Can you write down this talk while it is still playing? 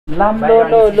Lam lo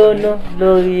lo lo lo lo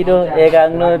iro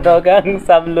egang no dogang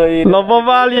sam lo iro. ल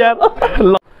बबाल यार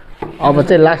अब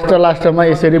चाहिँ लास्टमा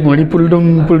यसरी भुँडी पुल्डुङ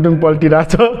पुल्डुङ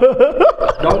पल्टिरहेछ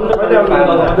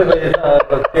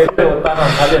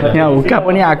यहाँ हुक्का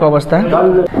पनि आएको अवस्था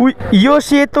यो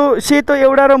सेतो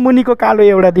एउटा र मुनिको कालो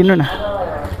एउटा दिनु न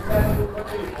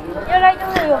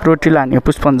रोटी लाने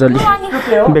पुष्पञ्जली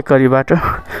बेकरीबाट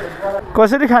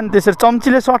कसरी खाने त्यसरी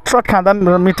चम्चीले सट खाँदा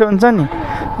मिठो हुन्छ नि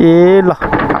ए ल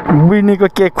बुइनीको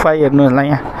केक खुवाइ हेर्नु होला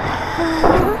यहाँ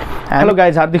हेलो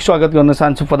गाइज हार्दिक स्वागत गर्न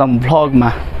चाहन्छु पदम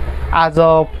भ्लगमा आज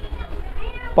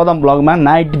पदम भ्लगमा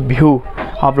नाइट भ्यू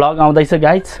भ्लग आउँदैछ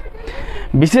गाइज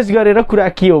विशेष गरेर कुरा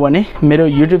के हो भने मेरो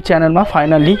युट्युब च्यानलमा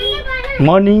फाइनली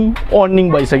मनी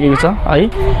अर्निङ भइसकेको छ है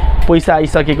पैसा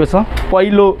आइसकेको छ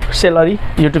पहिलो सेलरी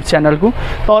युट्युब च्यानलको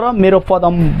तर मेरो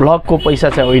पदम भ्लगको पैसा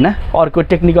चाहिँ होइन अर्को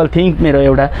टेक्निकल थिङ मेरो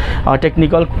एउटा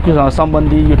टेक्निकल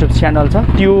सम्बन्धी युट्युब च्यानल छ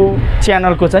त्यो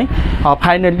च्यानलको चाहिँ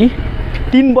फाइनली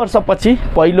 3 वर्षपछि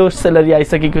पहिलो सेलरी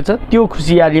आइसकेको छ त्यो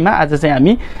खुसियालीमा आज चाहिँ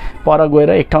हामी पर गएर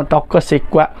एक ठाउँ टक्क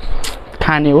सेक्वा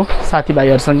खाने हो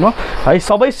साथीभाइहरूसँग है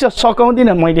सबै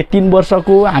सकाउँदिनँ मैले 3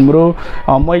 वर्षको हाम्रो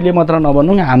मैले मात्र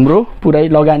नभनौँ हाम्रो पुरै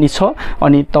लगानी छ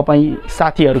अनि तपाईँ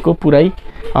साथीहरूको पुरै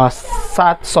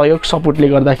साथ सहयोग सपोर्टले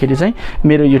गर्दाखेरि चाहिँ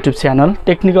मेरो युट्युब च्यानल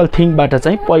टेक्निकल थिङबाट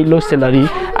चाहिँ पहिलो सेलरी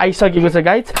आइसकेको छ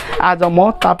गाइज आज म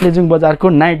ताप्लेजुङ बजारको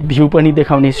नाइट भ्यू पनि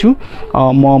देखाउने छु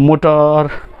म मोटर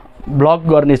ब्लग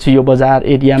गर्नेछु यो बजार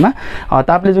एरियामा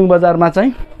ताप्लेजुङ बजारमा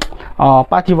चाहिँ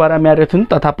पाथिभरा म्याराथन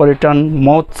तथा पर्यटन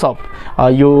महोत्सव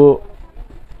यो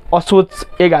असोज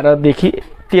 11 देखि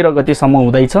 13 गतेसम्म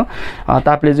हुँदैछ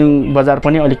ताप्लेजुङ बजार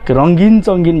पनि अलिक रङ्गिन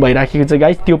चङ्गिन भइराखेको छ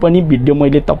गाइस त्यो पनि भिडियो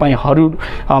मैले तपाईहरु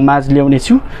माझ ल्याउने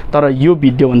छु तर यो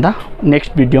भिडियो भन्दा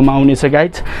नेक्स्ट भिडियोमा आउनेछ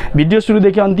गाइस भिडियो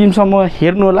सुरुदेखि अन्तिमसम्म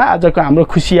हेर्नु होला आजको हाम्रो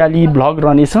खुसियाली भ्लग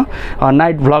रहनेछ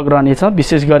नाइट भ्लग रहनेछ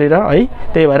विशेष गरेर है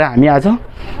त्यही भएर हामी आज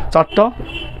चट्ट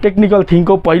टेक्निकल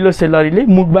थिङको पहिलो सेलरीले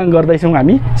मुकबाङ गर्दैछौँ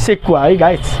हामी सेक्वा है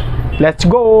guys let's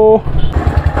go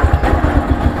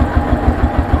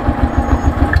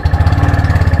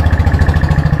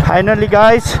finally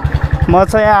guys म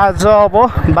चाहिँ आज अब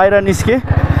बाहिर निस्के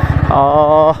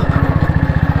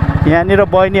यहाँनिर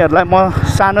बहिनीहरूलाई म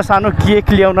सानो सानो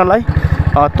केक ल्याउनलाई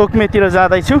तोक्मेतिर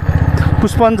जाँदैछु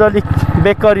पुष्पञ्जली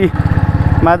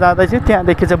बेकरीमा जाँदैछु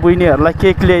त्यहाँदेखि चाहिँ बहिनीहरूलाई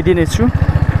केक ल्याइदिनेछु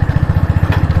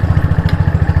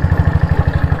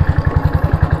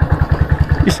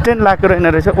स्ट्यान्ड लगाएको रहेन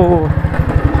रहेछ ओ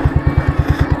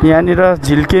यहाँनिर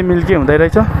झिल्के मिल्के हुँदै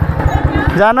रहेछ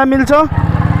जान मिल्छ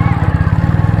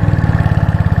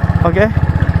ओके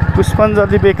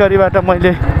पुष्पञ्जली बेकरीबाट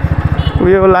मैले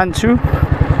उयो लान्छु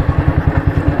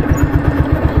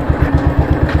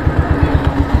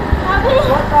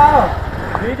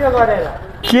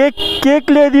केक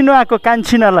ल्याइदिनु आएको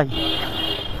कान्छिनालाई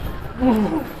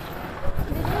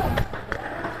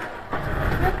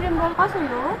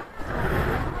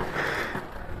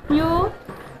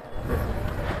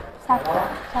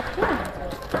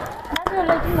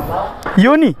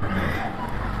यो नि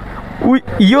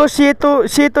यो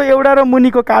सेतो एउटा र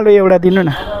मुनिको कालो एउटा दिनु न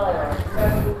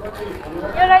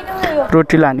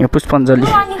रोटी लाने पुष्पञ्जली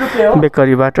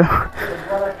बेकरीबाट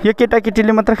यो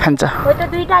केटाकेटीले मात्र खान्छ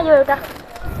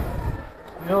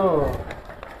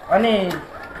अनि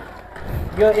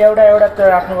यो एउटा त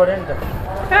राख्नु पर्यो नि त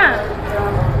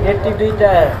यति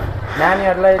दुईटा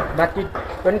नानीहरूलाई बाटी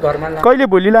पनि घरमा कहिले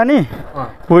भोलि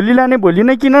लाने भोलि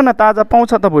नै किन न ताजा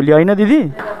पाउँछ त भोलि होइन दिदी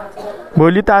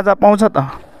भोलि ताजा पाउँछ त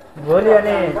भोलि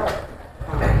अनि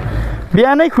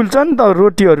बिहानै खुल्छ नि त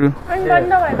रोटीहरू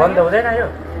बन्द हुँदैन यो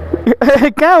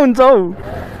कहाँ हुन्छ हौ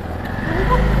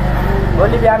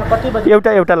भोलि बिहान कति बजे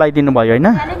एउटा लगाइदिनु भयो होइन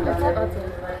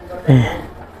ए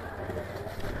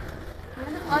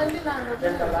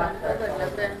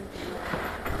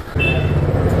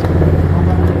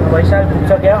पैसा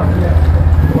पुग्यो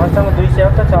मसँग 200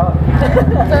 त छ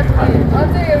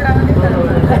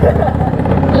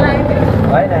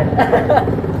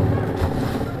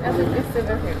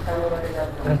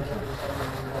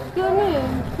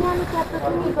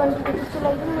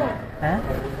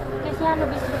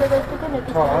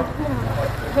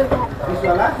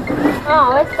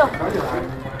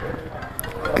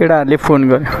केटाहरूले फोन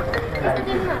गर्यो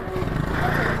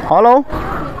हेलो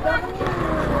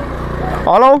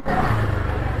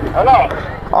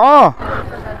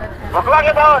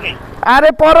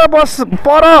अरे पर बस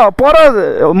पर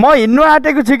म हिँड्नु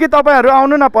आँटेको छु कि तपाईँहरू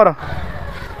आउनु न पर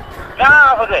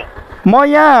म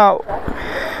यहाँ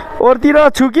ओरतिर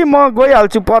छु कि म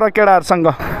गइहाल्छु पर केटाहरूसँग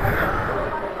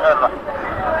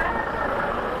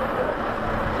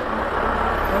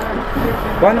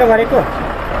बन्द गरेको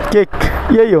केक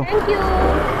यही हो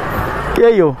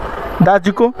यही हो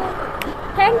दाजुको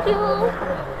thank you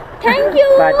thank you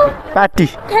party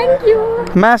thank you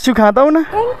मासु खाँदैौ न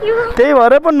थ्याङ्क यू त्यही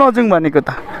भएर पो नजुङ भनेको त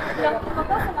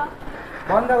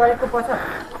बन्द गरेको पछि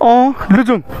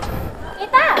लुजुङ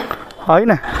यता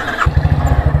होइन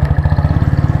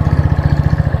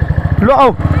ल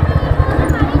आऊ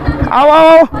आऊ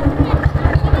आऊ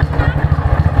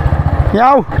यहाँ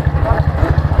आऊ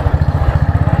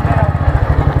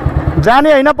जाने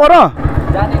होइन पर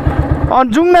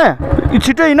जाउँ न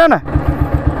छिटो हिँड न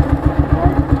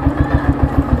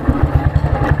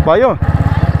भयो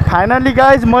फाइनली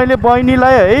गाइज मैले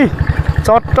बहिनीलाई है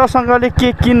चट्टसँगले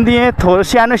केक किनिदिएँ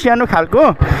सानो सानो खालको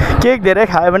केक धेरै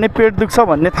खायो भने पेट दुख्छ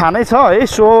भन्ने थाहा नै छ है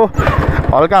सो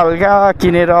हल्का हल्का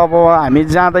किनेर अब हामी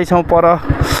जाँदैछौँ पर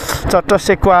चट्ट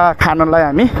सेकुवा खानलाई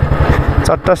हामी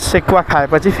चट्ट सेकुवा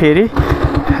खाएपछि फेरि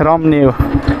रम्ने हो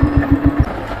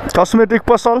कस्मेटिक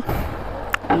पसल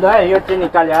ल यो चाहिँ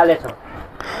निकालिहालेछ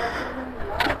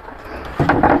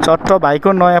चट्ट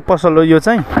भाइको नयाँ पसल हो यो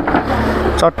चाहिँ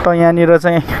चट्ट यहाँनिर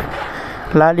चाहिँ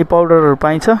लाली पाउडरहरू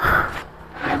पाइन्छ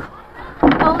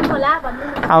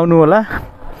आउनु होला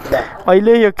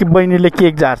अहिले यो बहिनीले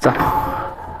केक झार्छ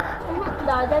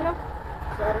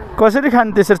कसरी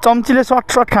खाने त्यसरी चम्चीले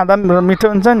सर्ट सर्ट खाँदा मिठो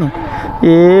हुन्छ नि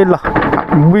ए ल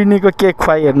बहिनीको केक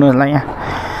खुवाइ हेर्नु होला यहाँ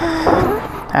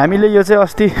हामीले यो चाहिँ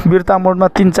अस्ति बिर्ता मोडमा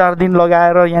 3-4 दिन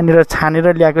लगाएर यहाँनिर छानेर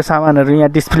ल्याएको सामानहरू यहाँ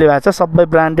डिस्प्ले भएको छ सबै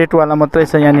ब्रान्डेडवाला मात्रै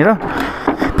छ यहाँनिर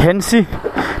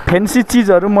फेन्सी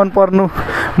चिजहरू मन पर्नु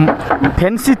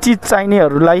फेन्सी चिज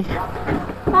चाहिनेहरूलाई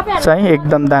चाहिँ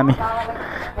एकदम दामी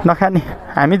नखाने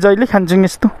हामी जहिले खान्छौँ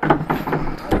यस्तो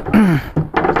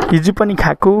हिजो पनि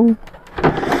खाएको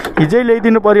हिजै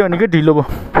ल्याइदिनु पऱ्यो भनेको ढिलो भयो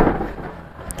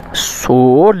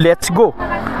सो लेट्स गो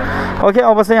ओके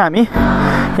अब चाहिँ हामी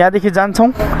यहाँदेखि जान्छौँ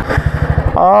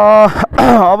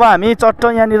अब हामी चट्ट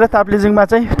यहाँनिर ताप्लेजुङमा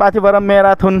चाहिँ पाथिभरा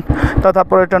म्याराथन तथा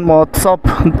पर्यटन महोत्सव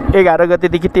 11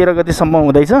 गतेदेखि 13 गतेसम्म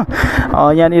हुँदैछ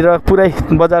यहाँनिर पुरै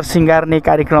बजार सिँगार्ने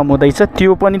कार्यक्रम हुँदैछ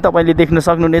त्यो पनि तपाईँले देख्न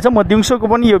सक्नुहुनेछ म दिउँसोको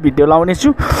पनि यो भिडियो लाउने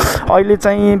छु अहिले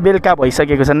चाहिँ बेलुका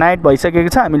भइसकेको छ नाइट भइसकेको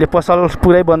छ हामीले पसल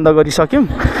पुरै बन्द गरिसक्यौँ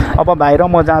अब भाइ र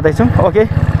म जाँदैछौँ ओके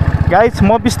गाइज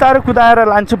म बिस्तारो कुदाएर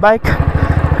लान्छु बाइक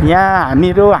यहाँ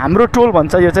हाम्रो टोल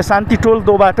भन्छ यो चाहिँ शान्ति टोल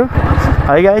 2 बाटो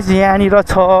है गाइज यहाँनिर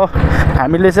छ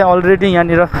हामीले चाहिँ अलरेडी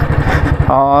यहाँनिर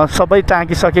सबै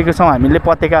टाँकिसकेको छौँ हामीले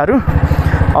पतेकाहरू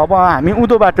अब हामी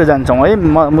उँधो बाटो जान्छौँ है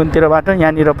मुनतिरबाट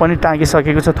यहाँनिर पनि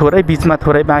टाँकिसकेको छ थोरै बिचमा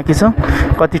थोरै बाँकी छ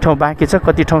कति ठाउँ बाँकी छ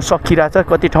कति ठाउँ सकिरहेछ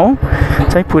कति ठाउँ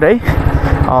चाहिँ पुरै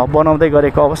बनाउँदै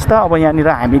गरेको अवस्था अब यहाँनिर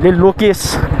हामीले लोकेश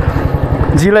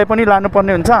जीलाई पनि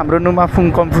लानुपर्ने हुन्छ हाम्रो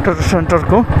नुमाफुङ कम्प्युटर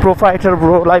सेन्टरको प्रोप्राइटर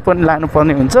ब्रोलाई पनि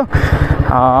लानुपर्ने हुन्छ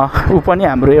ऊ पनि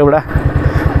हाम्रो एउटा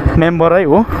मेम्बरै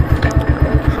हो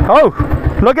हौ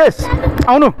लोकेश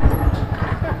आउनु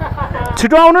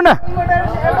छिटो आउनु न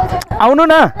आउनु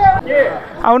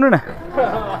न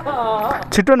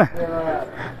छिटो न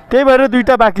त्यही भएर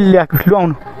 2टा बाँकी ल्याएको लु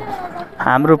आउनु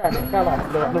हाम्रो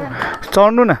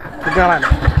चढ्नु न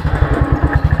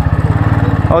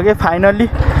ओके फाइनल्ली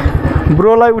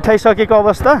ब्रोलाई उठाइसकेको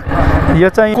अवस्था यो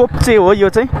चाहिँ कोप्चे हो यो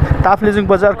चाहिँ ताप्लेजुङ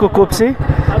बजारको कोप्चे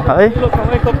है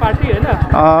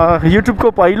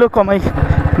युट्युबको पहिलो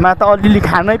कमाइमा त अलिअलि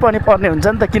खानै पनि पर्ने हुन्छ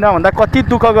नि त किन भन्दा कति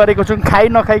दुःख गरेको छौँ खाइ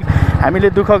नखाइ हामीले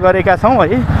दुःख गरेका छौँ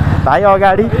है भाइ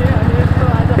अगाडि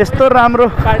यस्तो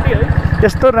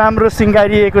राम्रो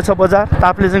सिँगारिएको छ बजार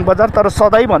ताप्लेजुङ बजार तर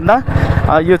सधैँभन्दा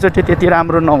योचोटि त्यति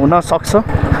राम्रो नहुन सक्छ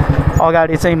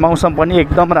अगाडि चाहिँ मौसम पनि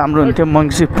एकदम राम्रो हुन्थ्यो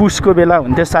मङ्सिर पुसको बेला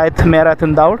हुन्थ्यो सायद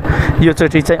म्याराथन दौड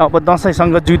योचोटि चाहिँ अब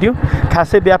दसैँसँग जुध्यो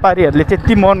खासै व्यापारीहरूले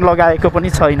त्यति मन लगाएको पनि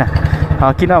छैन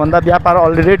किन भन्दा व्यापार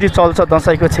अलरेडी चल्छ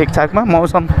दसैँको छेकछाकमा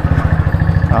मौसम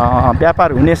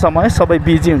व्यापार हुने समय सबै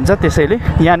बिजी हुन्छ त्यसैले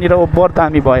यहाँनिर ओभर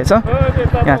दामी भएछ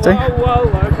यहाँ चाहिँ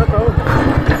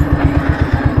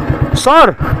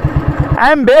sir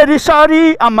I am very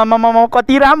sorry आम्मामामा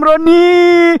कति राम्रो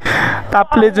नि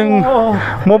Taplejung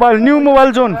mobile new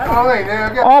mobile John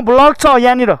blog छ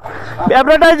यहाँनिर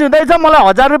एडभर्टाइज हुँदैछ मलाई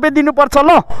 1000 रुपियाँ दिनुपर्छ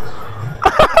ल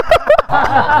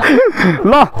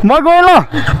ल म गएँ ल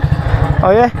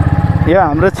ओके यो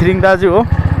हाम्रो छिरिङ दाजु हो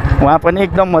उहाँ पनि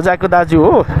एकदम मजाको दाजु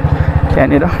हो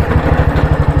त्यहाँनिर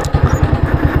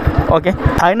ओके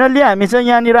फाइनल्ली हामी चाहिँ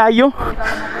यहाँनिर आइयो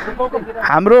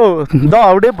हाम्रो द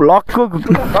हाउडे ब्लगको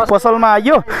पसलमा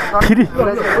आइयो फेरि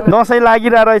दसैँ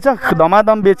लागिरहेको रहेछ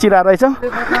धमाधम बेचिरहेको रहेछ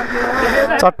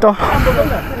चट्ट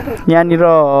यहाँनिर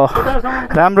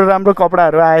राम्रो राम्रो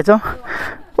कपडाहरू आएछ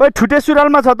ओए ठुटे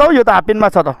सुरुवालमा छ त हौ यो त हाफपेन्टमा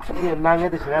छ त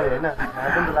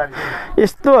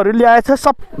यस्तोहरू ल्याएछ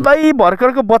सबै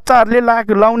भर्खरको बच्चाहरूले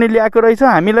लाउने ल्याएको रहेछ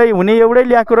हामीलाई हुने एउटै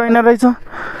ल्याएको रहेन रहेछ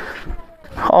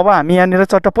अब हामी यहाँनिर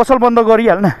चट्ट पसल बन्द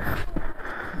गरिहाल्न।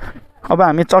 अब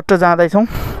हामी चट्ट जाँदैछौँ।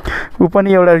 ऊ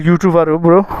पनि एउटा युट्युबर हो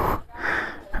ब्रो,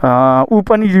 ऊ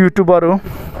पनि युट्युबर हो,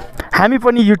 हामी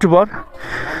पनि युट्युबर।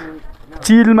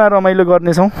 चिलमा रमाइलो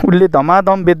गर्नेछौँ। उसले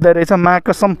धमाधम बेच्दै रहेछ, मा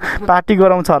कसम पार्टी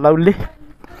गराउँछ होला उसले।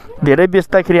 धेरै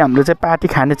बेच्दाखेरि हाम्रो चाहिँ पार्टी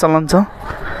खाने चलन छ।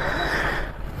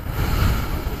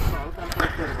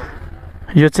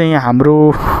 यो चाहिँ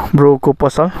हाम्रो ब्रोको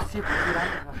पसल।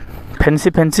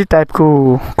 फेन्सी टाइपको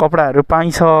कपडाहरू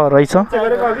पाइन्छ रहेछ,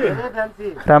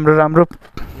 राम्रो राम्रो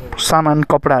सामान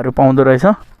कपडाहरू पाउँदो रहेछ।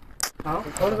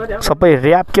 सबै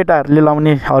ऱ्याप केटाहरूले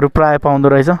लाउनेहरू प्राय पाउँदो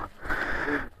रहेछ।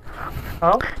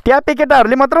 ट्यापे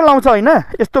केटाहरूले मात्र लाउँछ होइन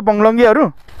यस्तो बङ्लङ्गीहरू?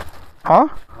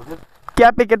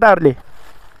 ट्यापे केटाहरूले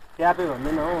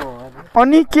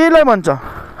अनि केलाई भन्छ?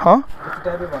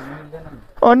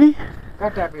 अनि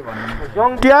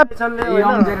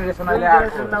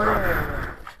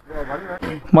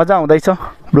मजा आउँदैछ,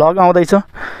 भ्लग आउँदैछ।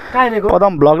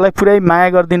 पदम भ्लगलाई पुरै माया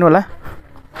गरिदिनु होला,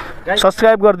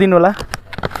 सब्सक्राइब गरिदिनु होला।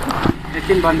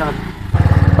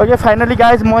 ओके फाइनली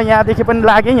गाइज म यहाँदेखि पनि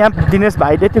लागेँ। यहाँ दिनेश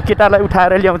भाइले त्यो केटालाई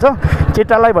उठाएर ल्याउँछ।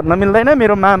 केटालाई भन्न मिल्दैन,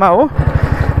 मेरो मामा हो।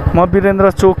 म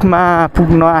वीरेन्द्र चोकमा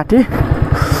पुग्न आँटेँ।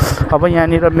 अब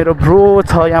यहाँनिर मेरो ब्रो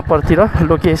छ यहाँपट्टितिर,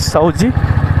 लोकेश साउजी।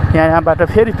 यहाँबाट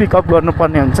फेरि पिकअप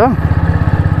गर्नुपर्ने हुन्छ।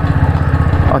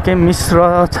 ओके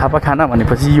मिश्र छापाखाना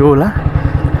भनेपछि यो होला।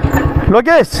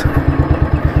 लोकेश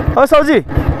ओ साउजी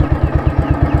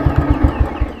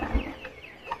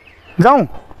जाउँ।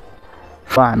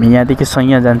 हामी यहाँदेखि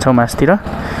सैया जान्छौँ मासतिर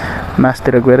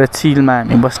गएर चिलमा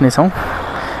हामी बस्नेछौँ।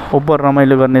 ओभर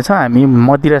रमाइलो गर्नेछ। हामी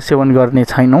मदिरा सेवन गर्ने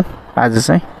छैनौँ आज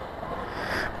चाहिँ।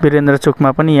 वीरेन्द्र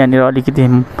चोकमा पनि यहाँनिर अलिकति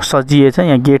सजिएछ।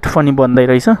 यहाँ गेट पनि बन्दै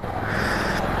रहेछ,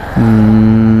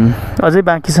 अझै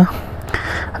बाँकी छ।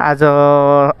 आज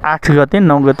 8 गते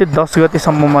 9 गते 10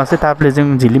 गतेसम्ममा चाहिँ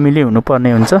ताप्लेजुङ झिलिमिली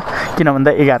हुनुपर्ने हुन्छ। किन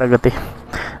भन्दा 11 गते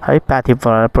है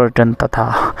पाथिभरा पर्यटन तथा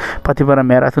पाथिभरा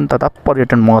म्याराथन तथा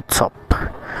पर्यटन महोत्सव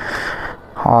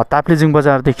ताप्लेजुङ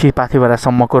बजारदेखि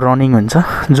पाथिभरासम्मको रनिङ हुन्छ।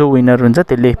 जो विनर हुन्छ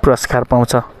त्यसले पुरस्कार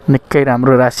पाउँछ, निकै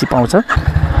राम्रो राशि पाउँछ।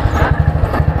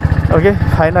 ओके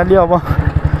फाइनली अब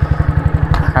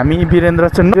हामी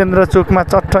वीरेन्द्र चोकमा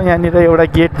चट्ट यहाँनिर एउटा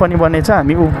गेट पनि बनेछ।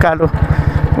 हामी उकालो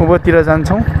उँभोतिर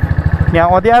जान्छौँ।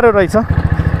 यहाँ अँध्यारो रहेछ,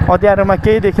 अँध्यारोमा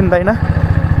केही देखिँदैन।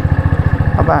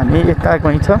 अब हामी यता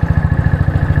गइन्छ।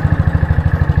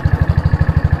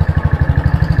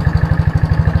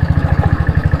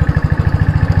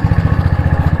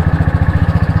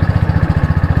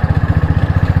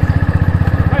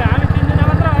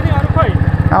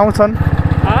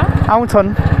 आउँछन्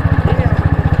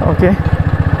ओके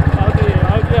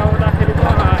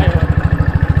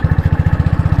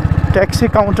ट्याक्सी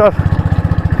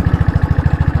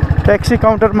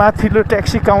काउन्टर माथिल्लो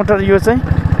ट्याक्सी काउन्टर यो चाहिँ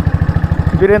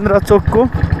वीरेन्द्र चोकको।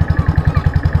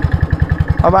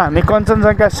 अब हामी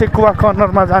कञ्चनजङ्घा सेकुवा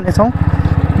कर्नरमा जानेछौँ।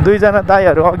 2 जना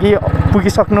दाइहरू अघि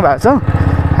पुगिसक्नु भएको छ,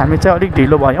 हामी चाहिँ अलिक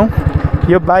ढिलो भयौँ।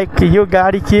 यो बाइक यो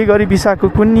गाडी के गरी बिसाएको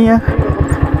कुन्नी यहाँ।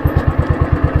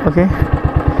 ओके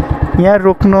यहाँ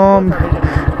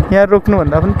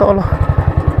रोक्नुभन्दा पनि तल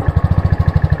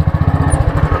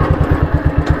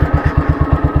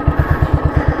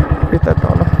यता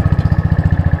तल।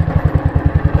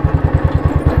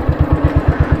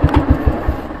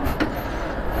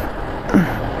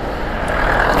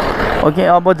 ओके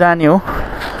अब जाने हो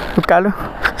उकालो।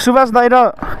 सुभाष दाइ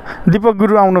र दीपक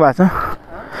गुरु आउनु भएको छ।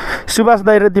 सुभाष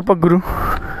दाइ र दीपक गुरु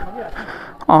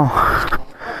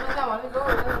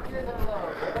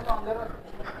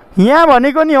यहाँ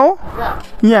भनेको नि हो।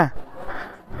 यहाँ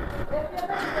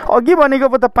अघि भनेको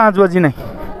पो त 5 बजी नै,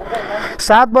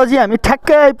 7 बजी हामी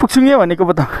ठ्याक्कै आइपुग्छौँ यहाँ भनेको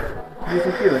पो त।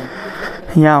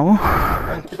 यहाँ हो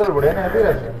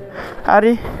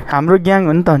अरे हाम्रो ग्याङ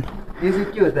हो नि त। अनि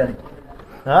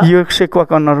यो सेकुवा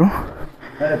कर्नर हो।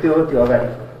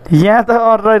 यहाँ त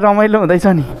अरू रमाइलो हुँदैछ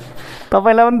नि,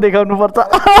 तपाईँलाई पनि देखाउनु पर्छ।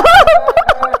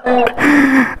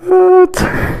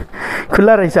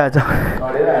 खुल्ला रहेछ आज।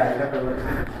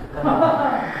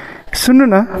 सुन्नु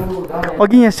न,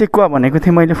 अघि यहाँ सेकुवा भनेको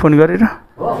थिएँ मैले फोन गरेर।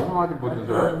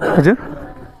 हजुर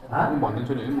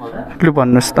लु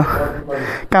भन्नुहोस् त,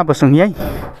 कहाँ बसौँ? यहीँ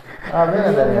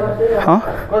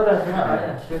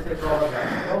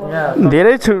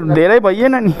धेरै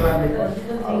भइएन नि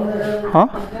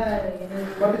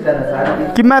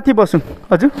कि माथि बसौँ?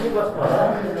 हजुर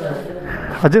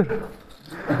हजुर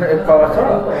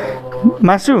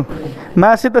मासु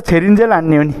त छेरिन्जेल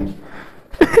हान्ने हो नि।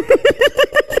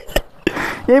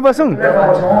 यही बसौँ?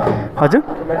 हजुर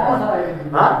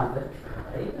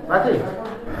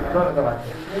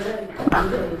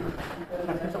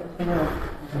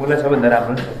मलाई सबैभन्दा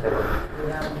राम्रो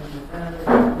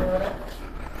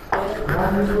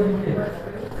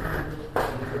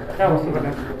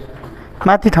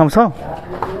माथि ठाउँ छ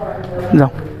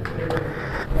जाउँ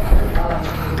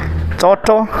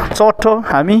चट्टो चट्टो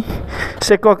हामी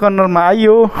सेकुवा कर्नरमा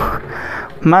आइयो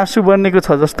मासु बनेको छ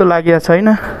जस्तो लागेको छैन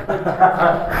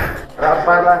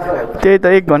त्यही त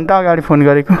 1 घन्टा अगाडि फोन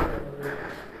गरेको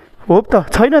हो त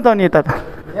छैन त नि यता त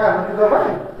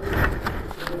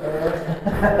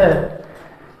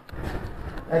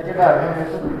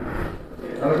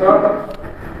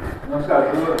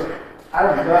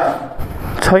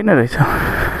छैन रहेछ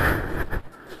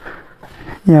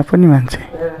यहाँ पनि मान्छे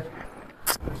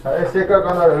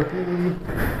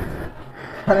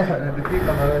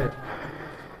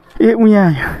ए उहाँ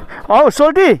औ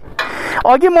सोल्टी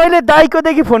अघि मैले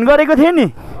दाइकोदेखि फोन गरेको थिएँ नि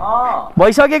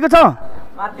भइसकेको छ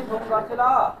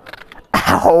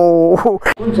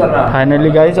फाइनली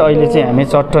गाइज अहिले चाहिँ हामी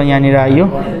चट्ट यहाँनिर आयो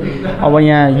अब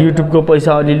यहाँ युट्युबको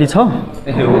पैसा अलिअलि छ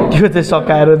त्यो चाहिँ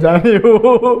सकाएर जाने हो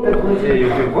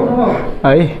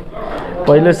है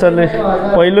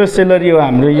पहिलो सेलरी हो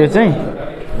हाम्रो यो चाहिँ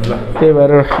त्यही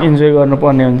भएर इन्जोय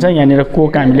गर्नुपर्ने हुन्छ यहाँनिर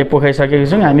कोक हामीले पोखाइसकेको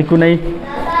छौँ हामी कुनै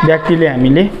व्यक्तिले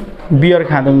हामीले बियर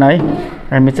खाँदैनौँ है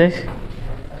हामी चाहिँ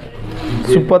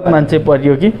सुपथ मान्छे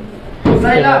परियो कि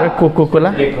त्यही भएर Coca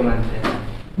Cola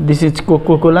this is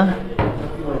Coca Cola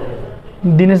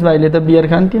Dinesh भाइले त बियर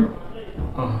खान्थ्यो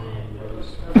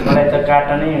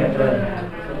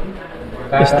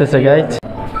यस्तो छ गाइज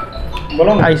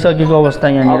आइसकेको अवस्था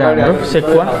यहाँनिर हाम्रो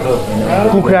सेकुवा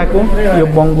कुखुराको यो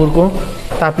बङ्गुरको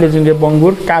ताप्लेजुङे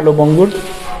बङ्गुर कालो बङ्गुर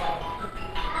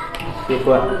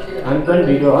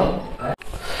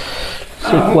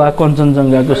सेकुवा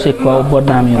कञ्चनजङ्घाको सेकुवा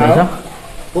बदनामी हुँदैछ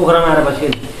पोखरामा आएर बस्यो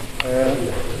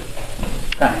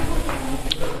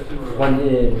अनि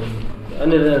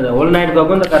होल नाइट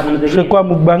गएको नि त काठमाडौँ सेकुवा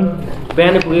मुकबाङ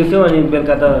बिहानै पुगेको थियो अनि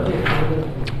बेलुका त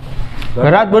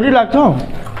रातभरि लाग्छ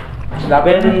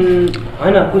बिहान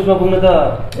होइन कुसमा पुग्नु त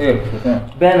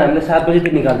बिहान हामीले 7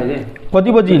 बजीतिर निकाल्थ्यो कि कति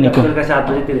बजी हिँडेको बेलुका 7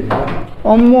 बजीतिर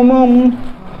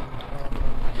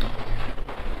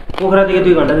पोखरादेखि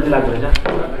 2 घन्टा जति लाग्दो रहेछ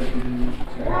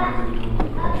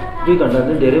 2 घन्टा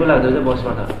चाहिँ धेरै पो लाग्दो रहेछ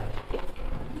बसमा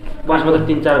त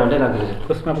 3-4 घन्टै लाग्दो रहेछ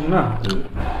कसमा पुग्न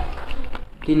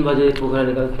 3 बजे पोखरा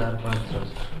निकाल्छ 4-5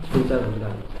 3-4 घन्टा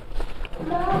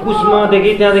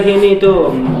कुसमादेखि त्यहाँदेखि नि त्यो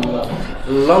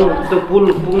त्यो पुल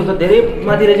पुग्नु त धेरै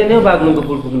माथि रहेछ नि हौ बाग्लुङको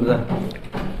पुल पुग्नु त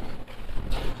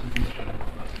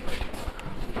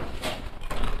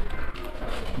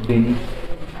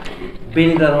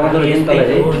बेनी त रहँदो रहेछ नि तल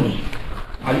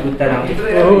अलिक उत्तर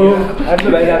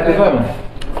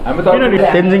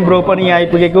तेन्जिङ ब्रो पनि यहाँ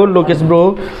आइपुगेको लोकेश ब्रो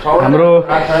हाम्रो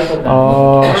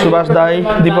सुभाष दाई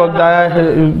दीपक दाई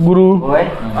गुरु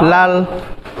लाल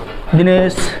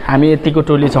दिनेश हामी यतिको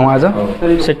टोली छौँ आज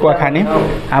सेकुवा खाने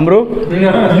हाम्रो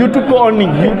युट्युबको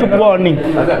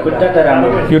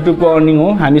अर्निङ हो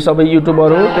हामी सबै युट्युबर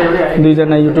हो 2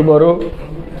 जना युट्युबर हो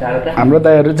हाम्रो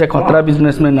दाइहरू चाहिँ खतरा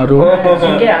बिजनेसम्यानहरू हो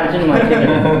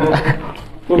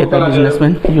यता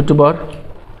बिजनेसम्यान युट्युबर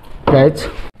गाइज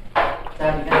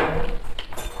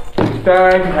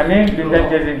खाने 2 टाइम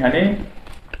टेजिङ खाने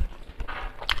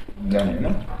जाने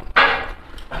हैन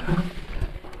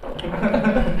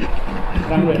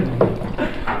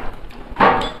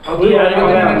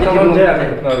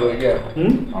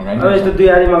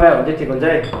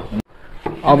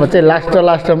अब चाहिँ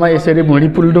लास्टमा यसरी भुँडी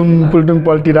पुल्डुङ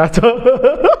पल्टिरहेछ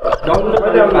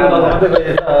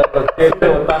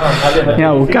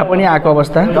यहाँ हुक्का पनि आएको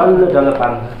अवस्था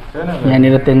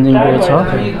यहाँनिर तेन्जिङ ब्रो छ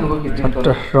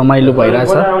रमाइलो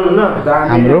भइरहेछ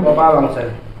हाम्रो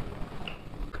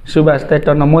सुभाष त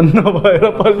टन्न मन नभएर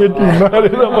पल्टी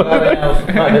मारेर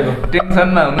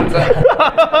टेन्सनमा हुनुहुन्छ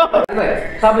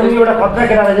तपाईले एउटा खतरा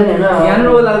केटा रहेछ नि हैन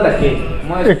यहाँको लाग्दा के म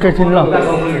एकैछिन ल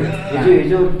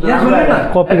हिजो यहाँ सुन न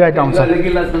कपिराइट आउँछ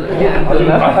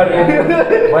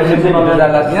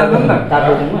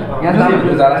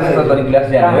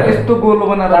यस्तो गोलो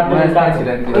बनाएर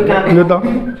यो त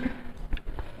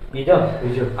हिजो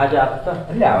आज आएको त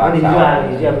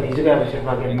हिजो गए पछि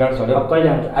अब कहिले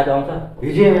आउँछ आज आउँछ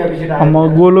हिजो पछि म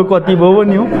गोलो कति भयो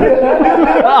नि हो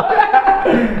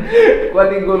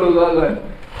कति गोलो गयो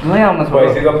नयाँ आउन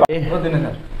भइसक्यो दिनु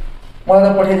सर मलाई त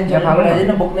पठाइदिन्छ फाल्नु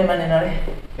हैन बोक्नै मानेन रे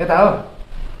यता हो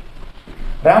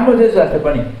राम्रो छ जस्तो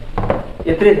पनि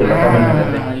यत्रै थियो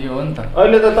यो हो नि त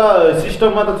अहिले त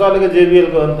सिस्टममा त चलेको JBL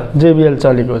को हो नि त JBL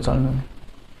चलेको चल्नु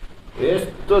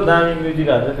यस्तो दामी म्युजिक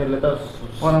हाल्छ त्यसले त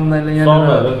परम दाइले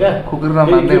साउन्डहरु क्या खुकुरीमा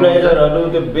मात्रै इक्विलाइजरहरु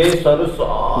त्यो बेसहरु सब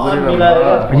मिलाएर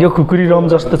यो खुकुरी रम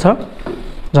जस्तो छ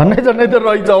झन्डै झन्डै त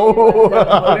रहेछ हो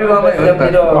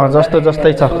जस्तो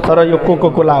जस्तै छ तर यो कोको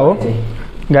कोला हो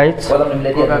गाइज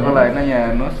कोका कोला हैन यहाँ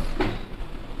हेर्नुस्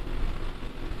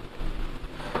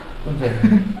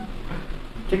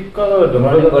ठिक्क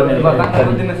ढुङ्गाले गर्ने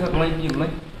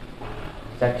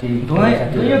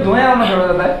यो धुवाँ आउन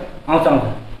छोड्छ दाइ आउँछ आउँछ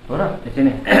हो र यसै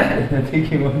नै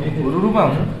रुरुमा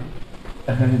आउँछ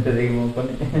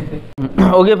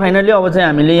ओके फाइनली अब चाहिँ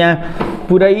हामीले यहाँ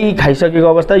पुरै खाइसकेको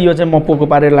अवस्था यो चाहिँ म पोको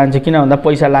पारेर लान्छु किन भन्दा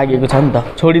पैसा लागेको छ नि त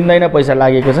छोडिँदैन पैसा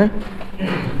लागेको चाहिँ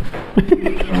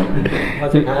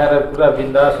खाएर पुरा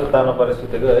बिन्दास सुताउनु पर्यो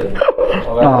सुतेको है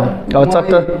अब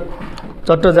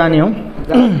चट्ट जाने हो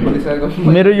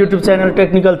मेरो युट्युब च्यानल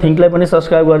टेक्निकल थिङ्कलाई पनि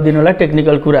सब्सक्राइब गरिदिनु होला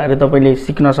टेक्निकल कुराहरू तपाईँले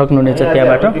सिक्न सक्नुहुनेछ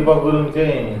त्यहाँबाट दिपक गुरुङ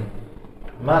चाहिँ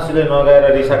मासुले नगाएर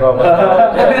रिसाको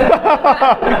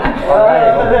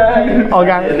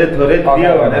अगाडि थोरै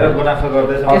दियो भनेर गुनासो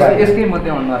गर्दैछ यसकै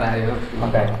मात्रै अनुहार आयो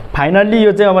फाइनल्ली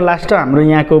यो चाहिँ अब लास्ट हाम्रो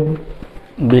यहाँको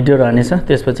भिडियो रहनेछ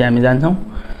त्यसपछि हामी जान्छौँ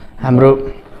हाम्रो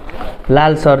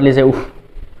लाल सरले चाहिँ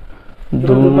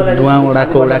धुवा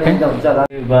उडाको उडाकै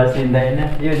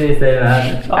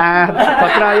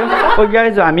खतरा आयो ओ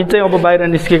गाइज हामी चाहिँ अब बाहिर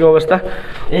निस्केको अवस्था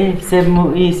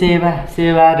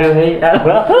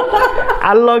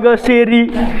आल्लग सेरी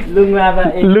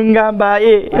लुङ्गा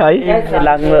बाए है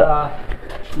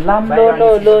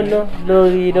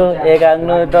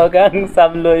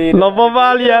ल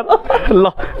बबाल यार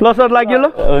ल सर लाग्यो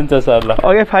ल हुन्छ सर ल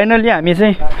ओके फाइनली हामी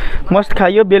चाहिँ मस्त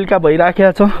खायो बेलुका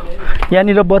भइराखेको छ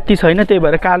यहाँनिर बत्ती छैन त्यही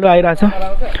भएर कालो आइरहेछ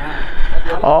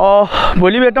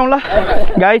भोलि भेटौँ ल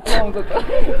गाइज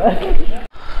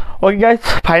ओके गाइज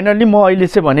फाइनल्ली म अहिले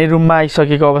चाहिँ भने रुममा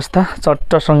आइसकेको अवस्था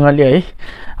चट्टसँगले है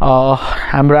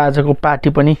हाम्रो आजको पार्टी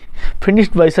पनि फिनिस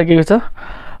भइसकेको छ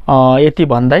यति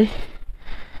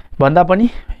भन्दा पनि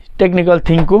टेक्निकल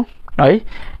थिङको है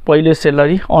पहिलो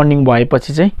सेलरी अर्निङ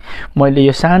भएपछि चाहिँ मैले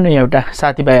यो सानो एउटा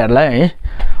साथीभाइहरूलाई है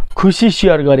खुसी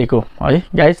सेयर गरेको है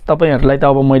गाइज तपाईँहरूलाई त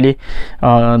अब मैले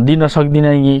दिन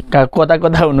सक्दिनँ कता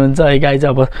कता हुनुहुन्छ है गाइज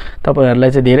अब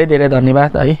तपाईँहरूलाई चाहिँ धेरै धेरै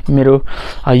धन्यवाद है मेरो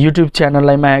युट्युब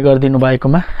च्यानललाई माया गरिदिनु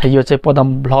भएकोमा यो चाहिँ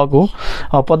पदम भ्लग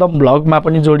हो पदम भ्लगमा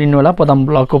पनि जोडिनु होला पदम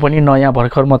भ्लगको पनि नयाँ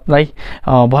भर्खर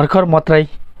मात्रै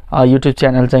युट्युब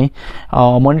च्यानल चाहिँ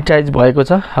मोनिटाइज भएको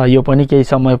छ यो पनि केही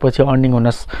समयपछि अर्निङ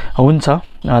हुन्छ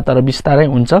तर बिस्तारै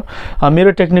हुन्छ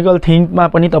मेरो टेक्निकल थिङ्कमा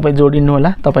पनि तपाईँ जोडिनु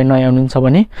होला तपाईँ नयाँ हुनुहुन्छ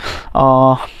भने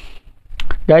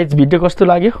गाइज भिडियो कस्तो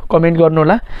लाग्यो कमेन्ट गर्नु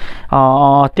होला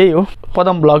त्यही हो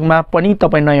पदम भ्लगमा पनि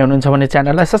तपाईँ नयाँ हुनुहुन्छ भने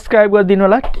च्यानललाई सब्सक्राइब गरिदिनु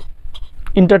होला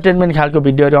इन्टरटेनमेन्ट खालको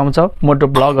भिडियोहरू आउँछ मोटो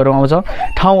भ्लगहरू आउँछ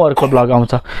ठाउँहरूको भ्लग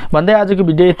आउँछ भन्दै आजको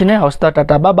भिडियो यति नै हवस् त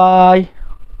टाटा बाई बाई